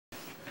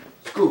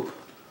Scoop.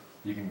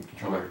 You can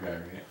control your guy,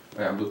 right?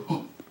 Yeah, I'm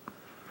blue.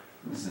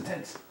 This is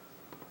intense.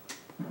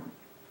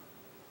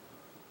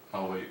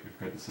 Oh wait, we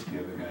forgot to set the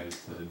other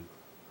guys to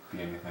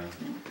be anything.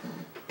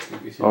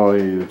 Oh,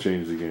 you need to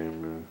change the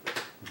game, man.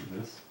 Is it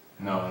this?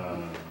 No.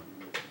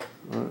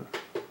 What?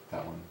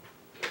 That one.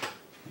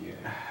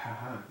 Yeah.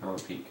 I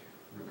want pink.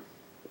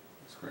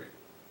 It's great.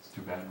 It's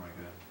too bad my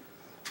guy.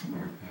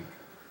 You're pink.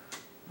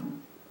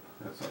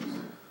 That sucks.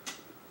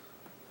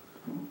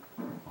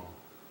 Oh,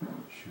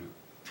 shoot.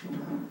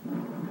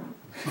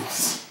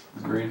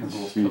 The green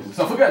has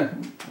himself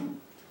again.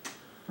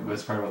 The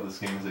best part about this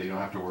game is that you don't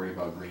have to worry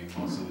about green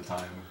most of the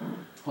time.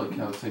 Holy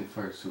cow, this thing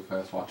fires so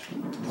fast. Watch.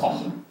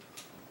 Oh.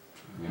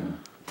 Yeah,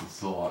 it's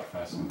still a lot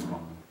faster than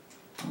Pong.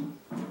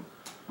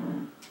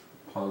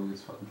 Pong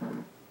is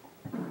fun.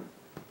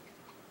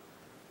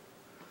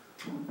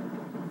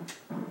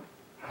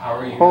 How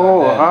are you?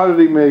 Oh, how did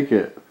he make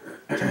it?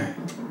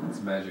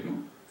 It's magic.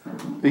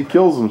 He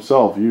kills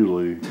himself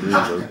usually.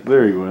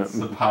 There he went. It's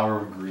the power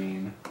of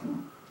green.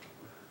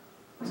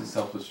 It's a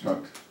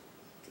self-destruct.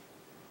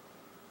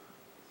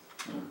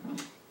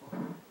 What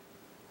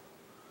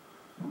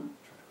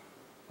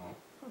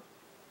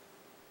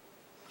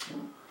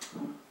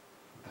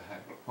the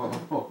heck?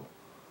 Oh.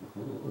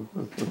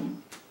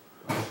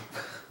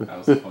 That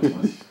was the funny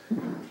one.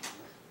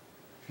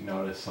 If you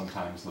notice,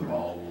 sometimes the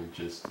ball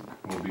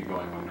will be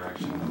going one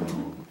direction and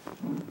then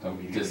it'll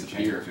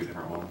disappear to a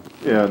different one.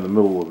 Yeah, in the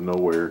middle of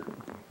nowhere.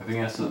 I think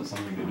it has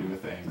something to do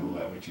with the angle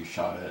at which you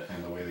shot it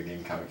and the way the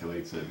game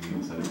calculates it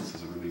means that this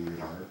is a really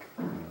weird arc.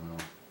 I don't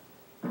know.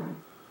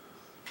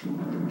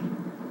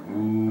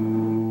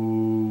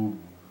 Ooh.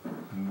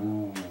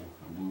 Ooh.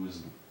 The blue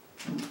is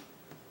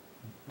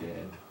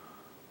dead.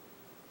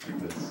 Like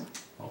this.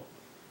 Oh.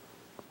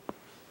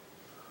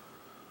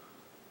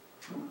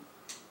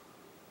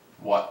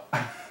 What?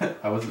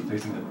 I wasn't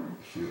facing it.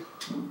 Shoot.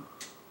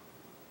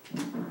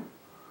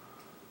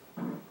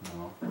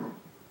 No.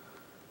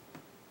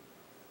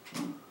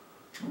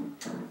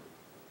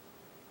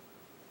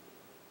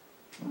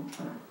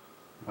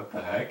 What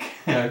the heck?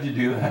 How'd you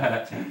do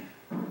that?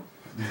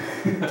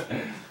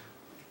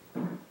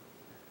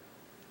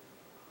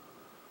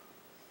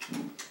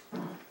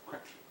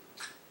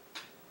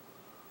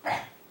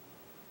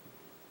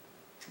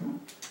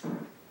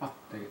 Oh,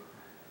 dang it.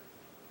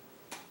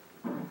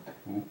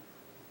 Ooh.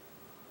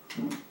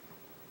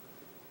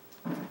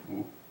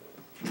 Ooh.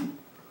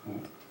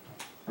 Ooh.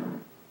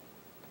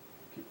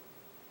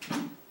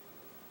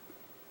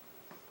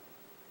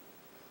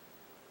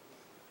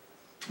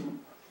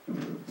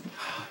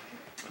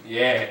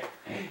 Yeah.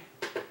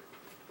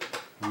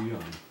 What are you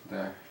doing?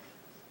 There.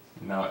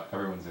 Now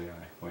everyone's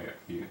AI. Wait,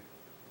 you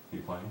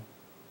playing?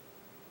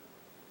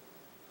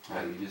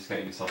 Yeah, you just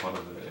got yourself out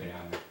of the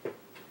AI.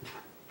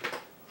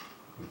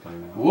 You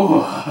playing now?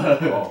 Whoa!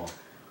 Oh.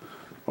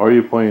 Are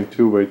you playing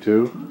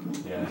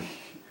 2x2? Yeah.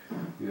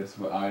 Yes,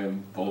 but I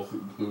am both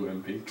blue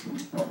and pink.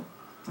 Oh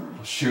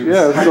shoot.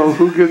 Yeah, so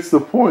who gets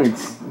the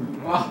points?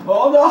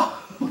 Oh no!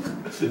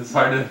 It's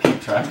hard to keep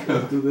track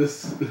of. Do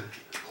this.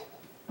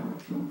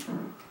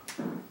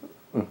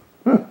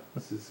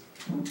 This is.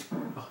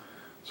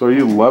 So are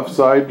you left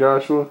side,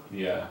 Joshua?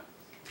 Yeah.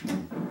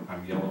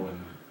 I'm yellow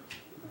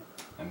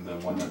and the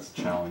one that's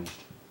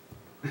challenged.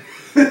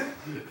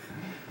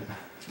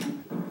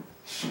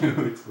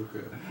 Shoot.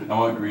 Okay. I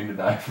want green to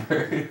die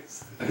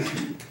first.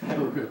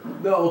 Okay.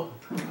 No!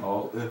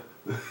 Oh.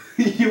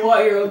 You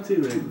want your own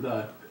teammate to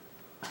die.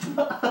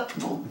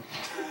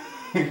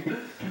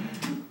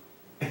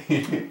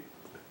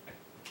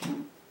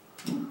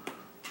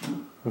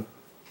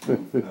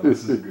 No,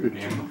 this is a good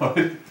game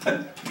mode.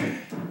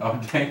 Oh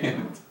dang it.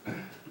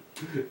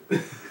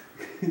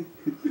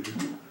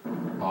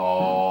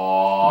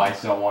 Oh, I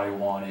saw what I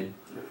wanted.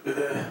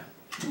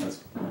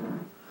 That's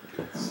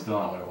still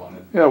not what I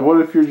wanted. Yeah, what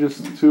if you're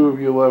just two of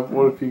you left?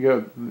 What if you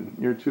got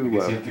your two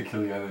Because you left? have to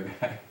kill the other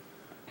guy.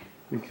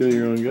 You kill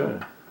your own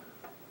guy.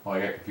 Well, I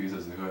got confused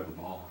as to who had the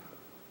ball.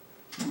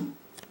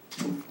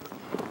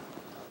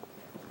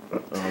 I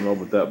don't know,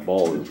 but that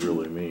ball is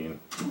really mean.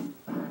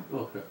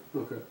 Okay.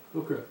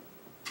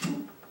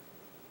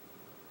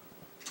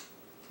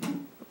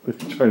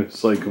 He's trying to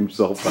psych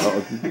himself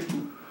out.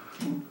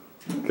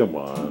 Come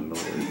on. No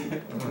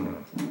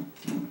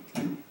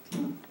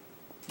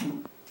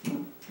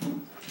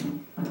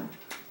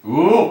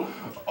Ooh!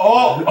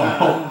 Oh!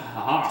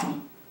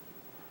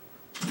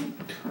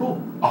 Oh!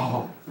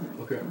 Oh!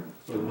 Okay.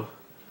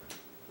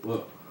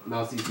 Well,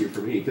 now it's easier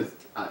for me because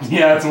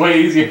Yeah, it's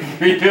way easier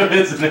for you,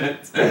 isn't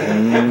it?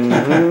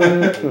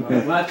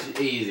 much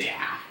easier.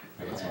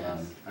 That's what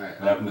I'm. Alright,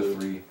 What happened to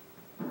 3?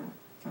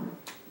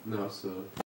 No, so.